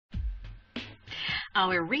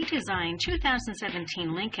Our redesigned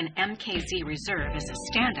 2017 Lincoln MKZ Reserve is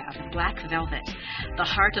a standout in black velvet. The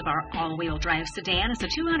heart of our all-wheel drive sedan is a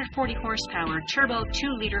 240 horsepower turbo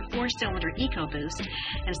 2-liter 4-cylinder EcoBoost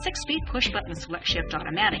and 6-speed push-button select-shift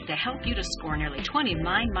automatic to help you to score nearly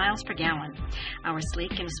 29 miles per gallon. Our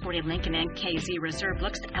sleek and sporty Lincoln MKZ Reserve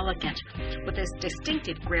looks elegant with its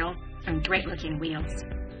distinctive grille and great-looking wheels.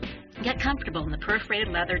 Get comfortable in the perforated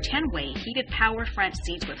leather 10-way heated power front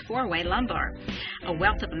seats with 4-way lumbar. A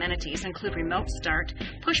wealth of amenities include remote start,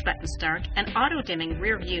 push-button start, an auto-dimming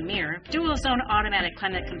rear-view mirror, dual-zone automatic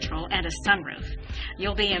climate control, and a sunroof.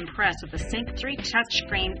 You'll be impressed with the Sync 3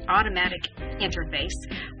 touchscreen automatic interface,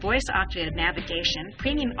 voice-activated navigation,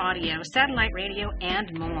 premium audio, satellite radio,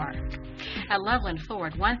 and more. At Loveland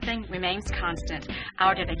Ford, one thing remains constant: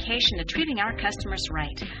 our dedication to treating our customers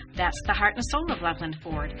right. That's the heart and soul of Loveland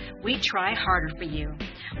Ford. We try harder for you.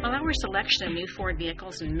 While our selection of new Ford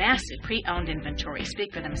vehicles and massive pre-owned inventory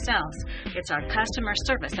speak for themselves, it's our customer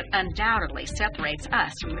service that undoubtedly separates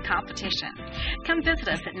us from the competition. Come visit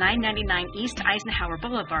us at 999 East Eisenhower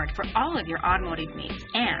Boulevard for all of your automotive needs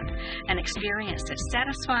and an experience that's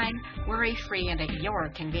satisfying, worry-free, and at your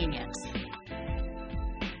convenience.